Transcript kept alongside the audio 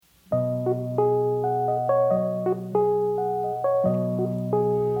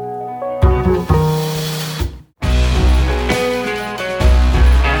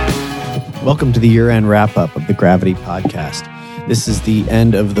Welcome to the year-end wrap-up of the Gravity Podcast. This is the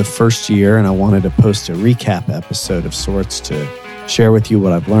end of the first year, and I wanted to post a recap episode of sorts to share with you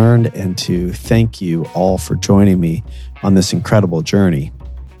what I've learned and to thank you all for joining me on this incredible journey.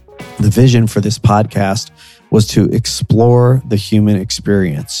 The vision for this podcast was to explore the human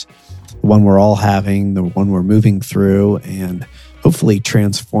experience, the one we're all having, the one we're moving through, and hopefully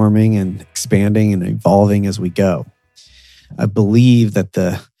transforming and expanding and evolving as we go. I believe that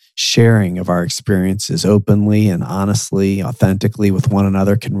the sharing of our experiences openly and honestly, authentically with one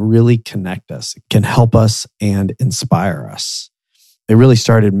another can really connect us, it can help us and inspire us. It really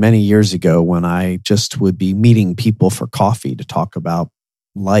started many years ago when I just would be meeting people for coffee to talk about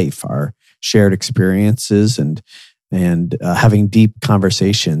life, our shared experiences, and having deep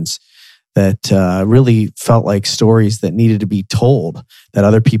conversations that really felt like stories that needed to be told, that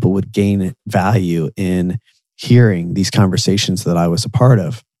other people would gain value in hearing these conversations that I was a part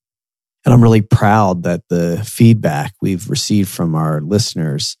of. And I'm really proud that the feedback we've received from our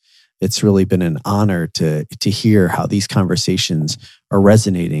listeners, it's really been an honor to hear how these conversations are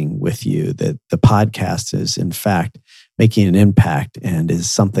resonating with you, that the podcast is in fact making an impact and is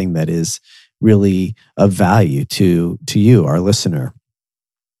something that is really of value to you, our listener.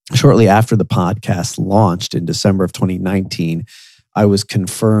 Shortly after the podcast launched in December of 2019, I was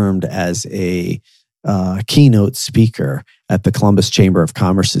confirmed as a keynote speaker at the Columbus Chamber of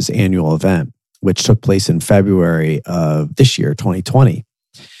Commerce's annual event, which took place in February of this year, 2020.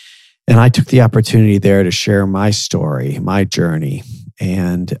 And I took the opportunity there to share my story, my journey.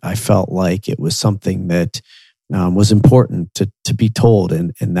 And I felt like it was something that was important to be told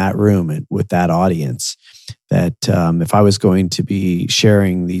in that room and with that audience. That if I was going to be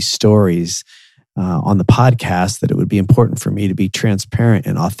sharing these stories on the podcast, that it would be important for me to be transparent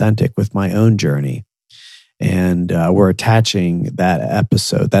and authentic with my own journey. And we're attaching that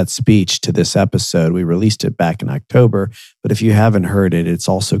episode, that speech to this episode. We released it back in October, but if you haven't heard it, it's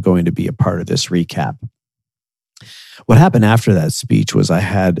also going to be a part of this recap. What happened after that speech was I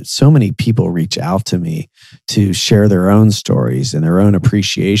had so many people reach out to me to share their own stories and their own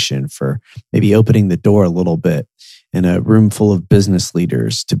appreciation for maybe opening the door a little bit in a room full of business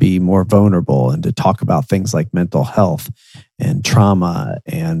leaders to be more vulnerable and to talk about things like mental health and trauma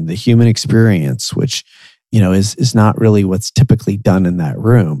and the human experience, which is not really what's typically done in that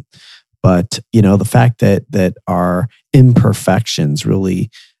room. But, the fact that our imperfections really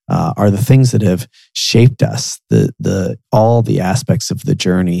are the things that have shaped us. All the aspects of the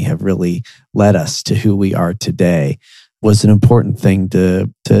journey have really led us to who we are today was an important thing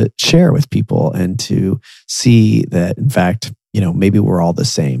to share with people and to see that, in fact, maybe we're all the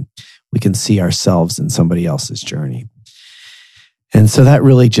same. We can see ourselves in somebody else's journey. And so that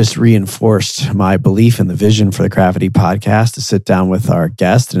really just reinforced my belief in the vision for the Gravity Podcast, to sit down with our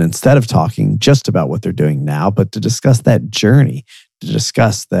guest and instead of talking just about what they're doing now, but to discuss that journey, to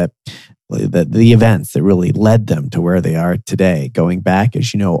discuss the events that really led them to where they are today, going back,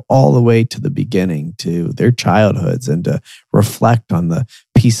 as you know, all the way to the beginning, to their childhoods, and to reflect on the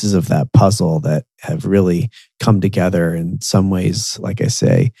pieces of that puzzle that have really come together in some ways, like I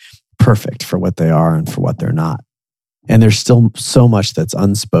say, perfect for what they are and for what they're not. And there's still so much that's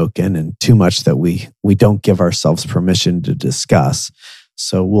unspoken and too much that we don't give ourselves permission to discuss.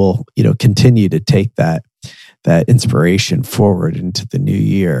 So we'll, continue to take that inspiration forward into the new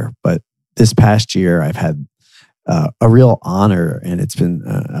year. But this past year, I've had a real honor, and it's been,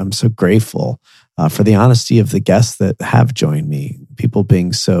 I'm so grateful for the honesty of the guests that have joined me, people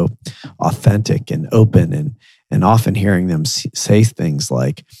being so authentic and open, and often hearing them say things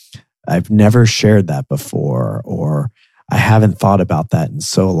like, I've never shared that before, or I haven't thought about that in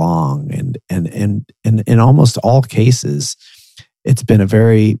so long. And in almost all cases, it's been a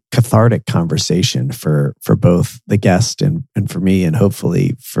very cathartic conversation for both the guest and for me, and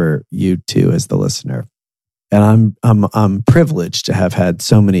hopefully for you too as the listener. And I'm privileged to have had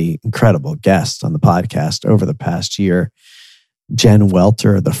so many incredible guests on the podcast over the past year. Jen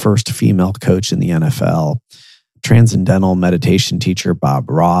Welter, the first female coach in the NFL, transcendental meditation teacher Bob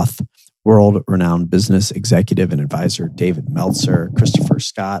Roth, world-renowned business executive and advisor David Meltzer, Christopher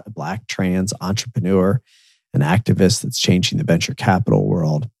Scott, a Black trans entrepreneur, an activist that's changing the venture capital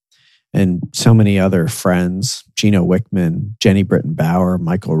world, and so many other friends, Gino Wickman, Jenny Britton Bauer,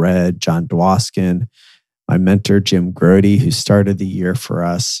 Michael Redd, John Dwoskin, my mentor, Jim Grody, who started the year for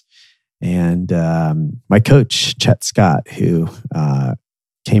us, and my coach, Chet Scott, who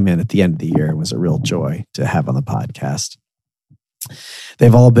came in at the end of the year and was a real joy to have on the podcast.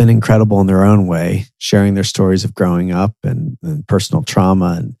 They've all been incredible in their own way, sharing their stories of growing up and personal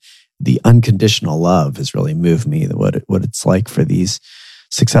trauma, and the unconditional love has really moved me. What it's like for these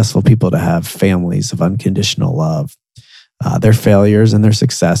successful people to have families of unconditional love. Their failures and their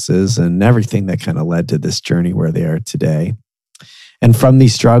successes and everything that kind of led to this journey where they are today. And from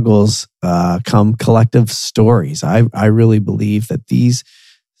these struggles come collective stories. I really believe that these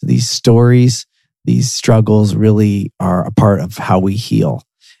stories, these struggles really are a part of how we heal.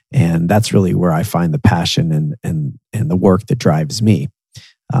 And that's really where I find the passion and the work that drives me,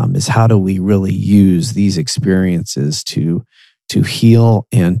 is how do we really use these experiences to heal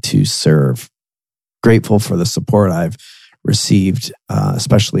and to serve. Grateful for the support I've received,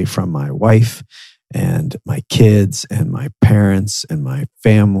 especially from my wife and my kids and my parents and my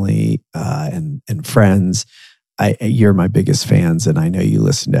family and friends. You're my biggest fans, and I know you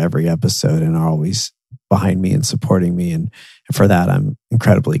listen to every episode and are always behind me and supporting me. And for that, I'm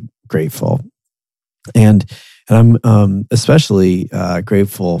incredibly grateful. And I'm especially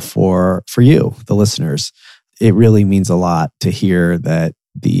grateful for you, the listeners. It really means a lot to hear that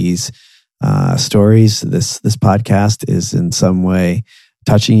these stories, this podcast is in some way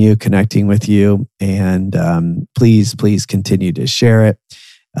touching you, connecting with you. And please continue to share it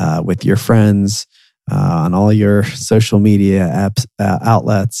with your friends on all your social media apps,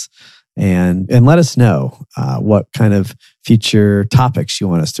 outlets. And let us know what kind of future topics you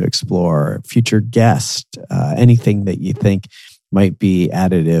want us to explore, future guests, anything that you think might be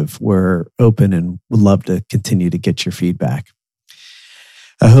additive. We're open and would love to continue to get your feedback.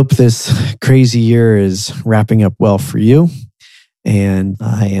 I hope this crazy year is wrapping up well for you. And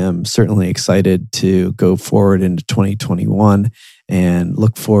I am certainly excited to go forward into 2021 and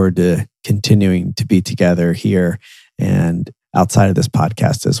look forward to continuing to be together here and outside of this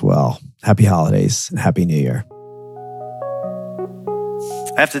podcast as well. Happy holidays and Happy New Year.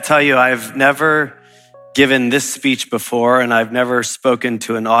 I have to tell you, I've never given this speech before, and I've never spoken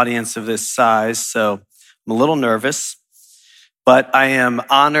to an audience of this size, so I'm a little nervous, but I am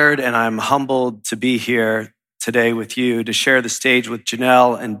honored and I'm humbled to be here today with you to share the stage with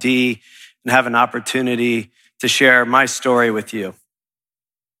Janelle and Dee and have an opportunity to share my story with you.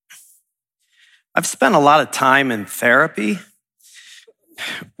 I've spent a lot of time in therapy,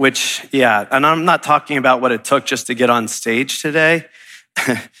 and I'm not talking about what it took just to get on stage today.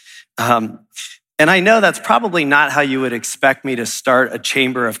 And I know that's probably not how you would expect me to start a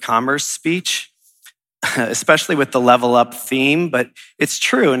Chamber of Commerce speech, especially with the level up theme, but it's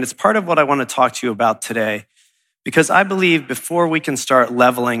true. And it's part of what I want to talk to you about today, because I believe before we can start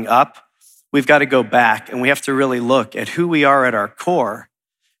leveling up, we've got to go back and we have to really look at who we are at our core.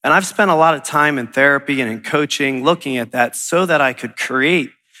 And I've spent a lot of time in therapy and in coaching looking at that so that I could create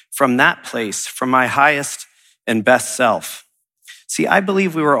from that place, from my highest and best self. See, I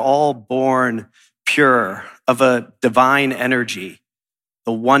believe we were all born pure, of a divine energy,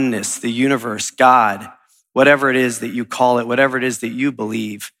 the oneness, the universe, God, whatever it is that you call it, whatever it is that you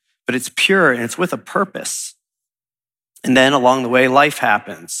believe, but it's pure and it's with a purpose. And then along the way, life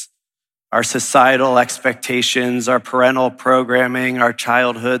happens. Our societal expectations, our parental programming, our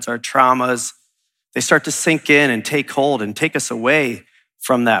childhoods, our traumas, they start to sink in and take hold and take us away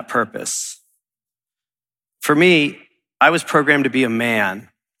from that purpose. For me, I was programmed to be a man,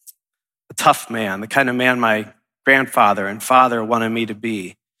 a tough man, the kind of man my grandfather and father wanted me to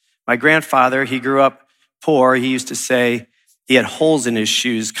be. My grandfather, he grew up poor. He used to say he had holes in his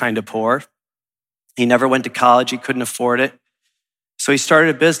shoes, kind of poor. He never went to college. He couldn't afford it. So he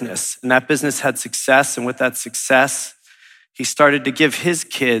started a business, and that business had success. And with that success, he started to give his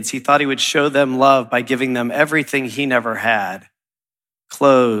kids, he thought he would show them love by giving them everything he never had: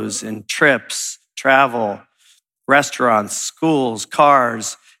 clothes and trips, travel, restaurants, schools,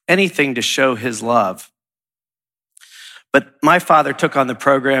 cars, anything to show his love. But my father took on the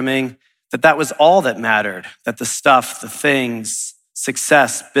programming that was all that mattered, that the stuff, the things,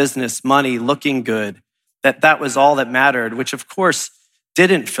 success, business, money, looking good, that was all that mattered, which of course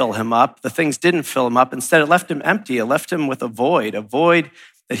didn't fill him up. The things didn't fill him up. Instead, it left him empty. It left him with a void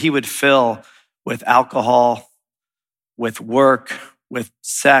that he would fill with alcohol, with work, with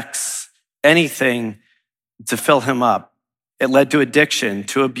sex, anything to fill him up. It led to addiction,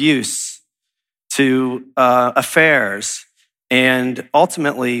 to abuse, to affairs, and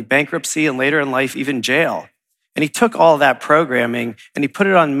ultimately bankruptcy, and later in life, even jail. And he took all that programming and he put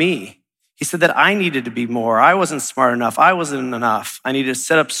it on me. He said that I needed to be more. I wasn't smart enough. I wasn't enough. I needed to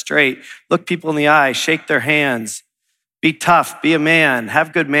sit up straight, look people in the eye, shake their hands, be tough, be a man,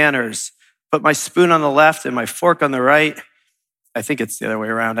 have good manners, put my spoon on the left and my fork on the right. I think it's the other way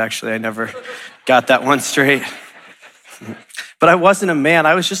around, actually. I never got that one straight. But I wasn't a man.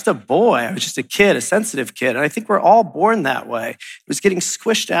 I was just a boy. I was just a kid, a sensitive kid. And I think we're all born that way. It was getting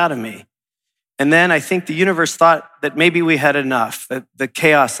squished out of me. And then I think the universe thought that maybe we had enough, that the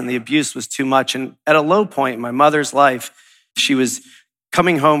chaos and the abuse was too much. And at a low point in my mother's life, she was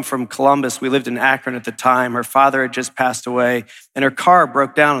coming home from Columbus. We lived in Akron at the time. Her father had just passed away, and her car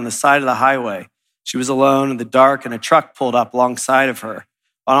broke down on the side of the highway. She was alone in the dark, and a truck pulled up alongside of her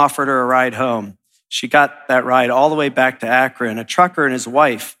and offered her a ride home. She got that ride all the way back to Akron, a trucker and his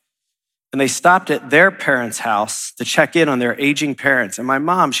wife. And they stopped at their parents' house to check in on their aging parents. And my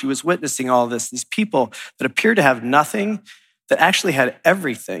mom, she was witnessing all this, these people that appeared to have nothing, that actually had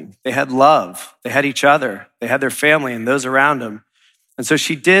everything. They had love, they had each other, they had their family and those around them. And so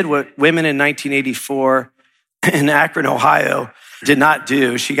she did what women in 1984 in Akron, Ohio did not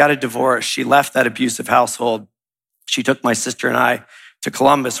do. She got a divorce. She left that abusive household. She took my sister and I to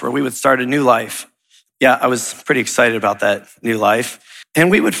Columbus where we would start a new life. Yeah, I was pretty excited about that new life. And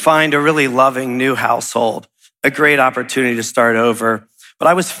we would find a really loving new household, a great opportunity to start over. But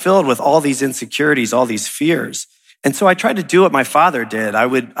I was filled with all these insecurities, all these fears. And so I tried to do what my father did. I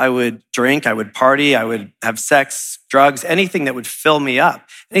would drink, I would party, I would have sex, drugs, anything that would fill me up,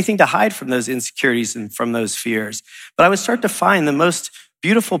 anything to hide from those insecurities and from those fears. But I would start to find the most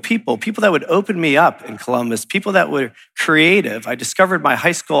beautiful people that would open me up in Columbus, people that were creative. I discovered my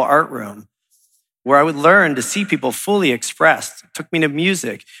high school art room, where I would learn to see people fully expressed. It took me to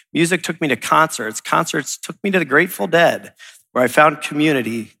music. Music took me to concerts. Concerts took me to the Grateful Dead, where I found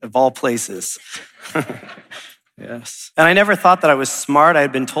community of all places. Yes. And I never thought that I was smart. I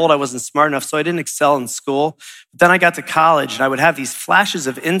had been told I wasn't smart enough, so I didn't excel in school. But then I got to college, and I would have these flashes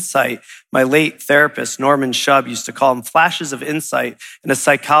of insight. My late therapist, Norman Shub, used to call them flashes of insight in a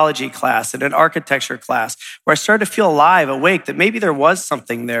psychology class, in an architecture class, where I started to feel alive, awake, that maybe there was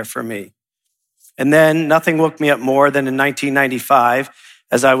something there for me. And then nothing woke me up more than in 1995,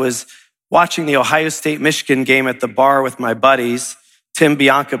 as I was watching the Ohio State-Michigan game at the bar with my buddies. Tim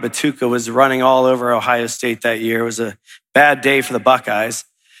Bianca Batuka was running all over Ohio State that year. It was a bad day for the Buckeyes.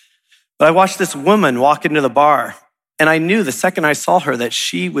 But I watched this woman walk into the bar, and I knew the second I saw her that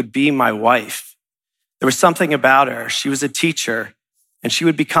she would be my wife. There was something about her. She was a teacher, and she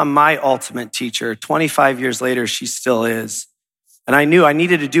would become my ultimate teacher. 25 years later, she still is. And I knew I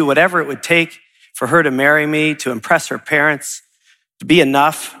needed to do whatever it would take for her to marry me, to impress her parents, to be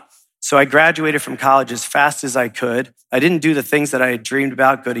enough. So I graduated from college as fast as I could. I didn't do the things that I had dreamed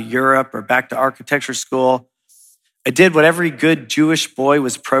about, go to Europe or back to architecture school. I did what every good Jewish boy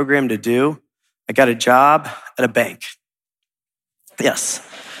was programmed to do. I got a job at a bank. Yes,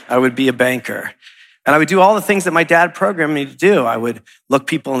 I would be a banker. And I would do all the things that my dad programmed me to do. I would look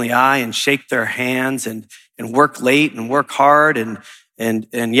people in the eye and shake their hands and work late and work hard and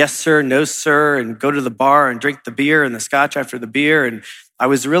yes, sir, no, sir, and go to the bar and drink the beer and the scotch after the beer. And I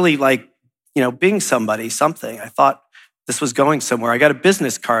was really like, being somebody, something. I thought this was going somewhere. I got a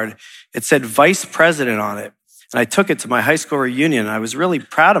business card. It said vice president on it. And I took it to my high school reunion, and I was really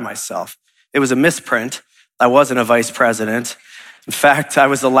proud of myself. It was a misprint. I wasn't a vice president. In fact, I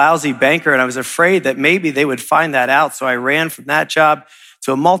was a lousy banker, and I was afraid that maybe they would find that out. So I ran from that job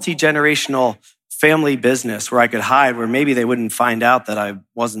to a multi-generational family business where I could hide, where maybe they wouldn't find out that I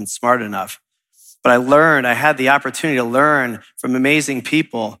wasn't smart enough. But I had the opportunity to learn from amazing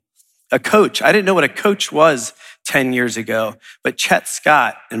people. A coach, I didn't know what a coach was 10 years ago, but Chet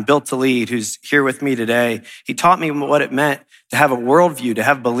Scott and Built to Lead, who's here with me today, he taught me what it meant to have a worldview, to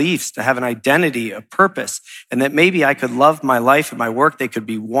have beliefs, to have an identity, a purpose, and that maybe I could love my life and my work, they could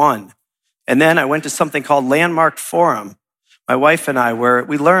be one. And then I went to something called Landmark Forum, my wife and I, where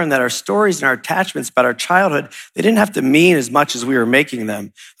we learned that our stories and our attachments about our childhood, they didn't have to mean as much as we were making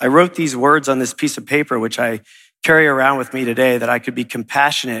them. I wrote these words on this piece of paper, which I carry around with me today, that I could be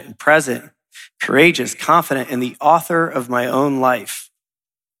compassionate and present, courageous, confident, and the author of my own life.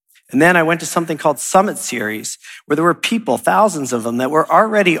 And then I went to something called Summit Series, where there were people, thousands of them, that were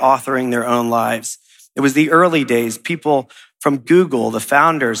already authoring their own lives. It was the early days, people from Google, the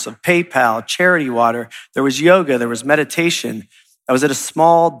founders of PayPal, Charity Water. There was yoga, there was meditation. I was at a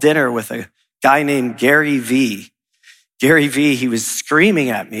small dinner with a guy named Gary V. Gary V, he was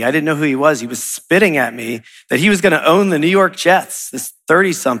screaming at me. I didn't know who he was. He was spitting at me that he was going to own the New York Jets, this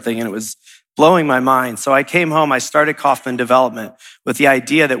 30-something, and it was blowing my mind. So I came home, I started Kaufman Development with the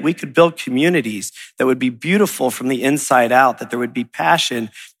idea that we could build communities that would be beautiful from the inside out, that there would be passion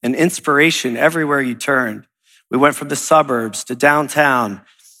and inspiration everywhere you turned. We went from the suburbs to downtown.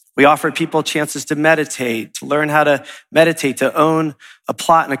 We offered people chances to meditate, to learn how to meditate, to own a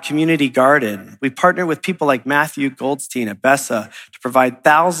plot in a community garden. We partnered with people like Matthew Goldstein at Bessa to provide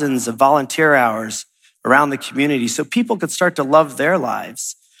thousands of volunteer hours around the community so people could start to love their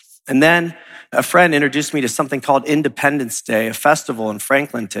lives. And then a friend introduced me to something called Independence Day, a festival in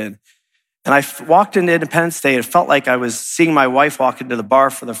Franklinton. And I walked into Independence Day. It felt like I was seeing my wife walk into the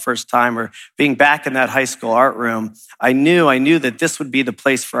bar for the first time or being back in that high school art room. I knew that this would be the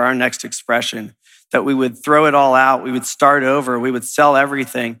place for our next expression, that we would throw it all out. We would start over. We would sell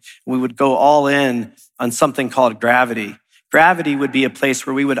everything. We would go all in on something called Gravity. Gravity would be a place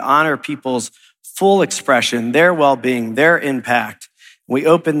where we would honor people's full expression, their well-being, their impact. We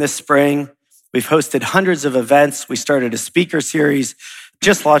opened this spring. We've hosted hundreds of events. We started a speaker series,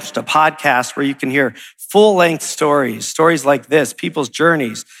 just launched a podcast where you can hear full-length stories like this, people's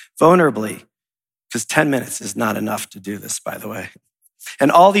journeys, vulnerably, because 10 minutes is not enough to do this, by the way.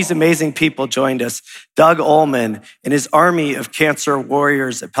 And all these amazing people joined us. Doug Ullman and his army of cancer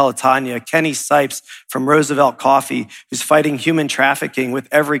warriors at Pelotonia, Kenny Sipes from Roosevelt Coffee, who's fighting human trafficking with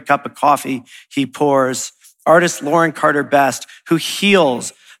every cup of coffee he pours. Artist Lauren Carter Best, who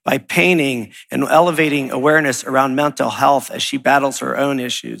heals by painting and elevating awareness around mental health as she battles her own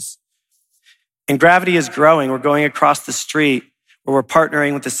issues. And Gravity is growing. We're going across the street where we're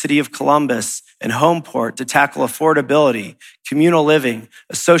partnering with the city of Columbus and Homeport to tackle affordability, communal living,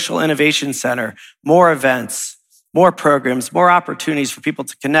 a social innovation center, more events, more programs, more opportunities for people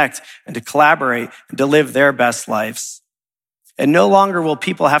to connect and to collaborate and to live their best lives. And no longer will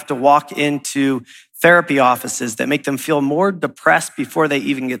people have to walk into therapy offices that make them feel more depressed before they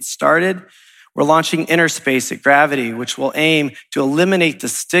even get started. We're launching Inner Space at Gravity, which will aim to eliminate the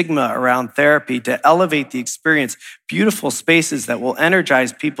stigma around therapy, to elevate the experience, beautiful spaces that will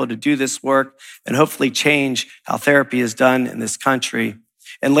energize people to do this work and hopefully change how therapy is done in this country.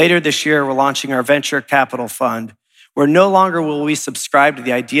 And later this year, we're launching our venture capital fund, where no longer will we subscribe to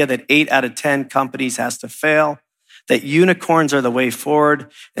the idea that 8 out of 10 companies has to fail, that unicorns are the way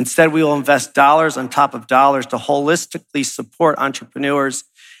forward. Instead, we will invest dollars on top of dollars to holistically support entrepreneurs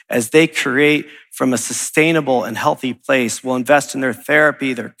as they create from a sustainable and healthy place. We'll invest in their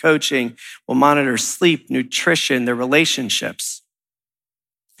therapy, their coaching. We'll monitor sleep, nutrition, their relationships.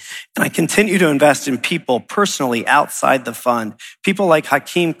 And I continue to invest in people personally outside the fund. People like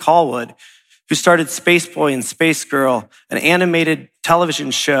Hakeem Callwood, who started Space Boy and Space Girl, an animated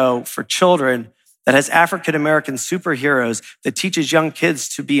television show for children that has African-American superheroes that teaches young kids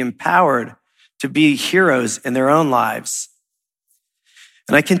to be empowered, to be heroes in their own lives.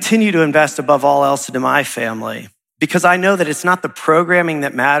 And I continue to invest above all else into my family because I know that it's not the programming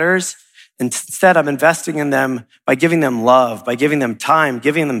that matters. Instead, I'm investing in them by giving them love, by giving them time,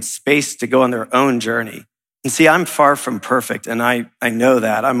 giving them space to go on their own journey. And see, I'm far from perfect, and I know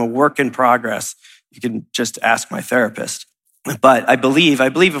that. I'm a work in progress. You can just ask my therapist. But I believe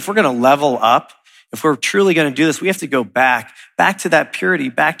if we're going to level up, if we're truly going to do this, we have to go back to that purity,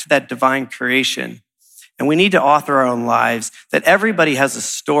 back to that divine creation. And we need to author our own lives, that everybody has a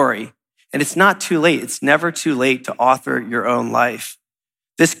story. And it's not too late. It's never too late to author your own life.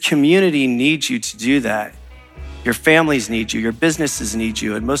 This community needs you to do that. Your families need you. Your businesses need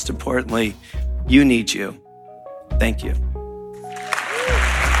you. And most importantly, you need you. Thank you.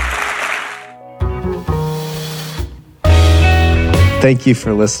 Thank you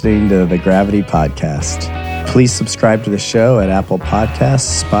for listening to the Gravity Podcast. Please subscribe to the show at Apple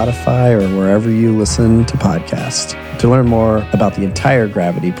Podcasts, Spotify, or wherever you listen to podcasts. To learn more about the entire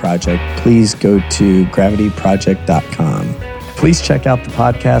Gravity Project, please go to gravityproject.com. Please check out the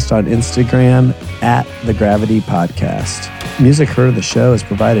podcast on Instagram at The Gravity Podcast. Music heard of the show is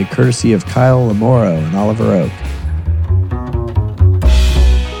provided courtesy of Kyle Lamoro and Oliver Oak.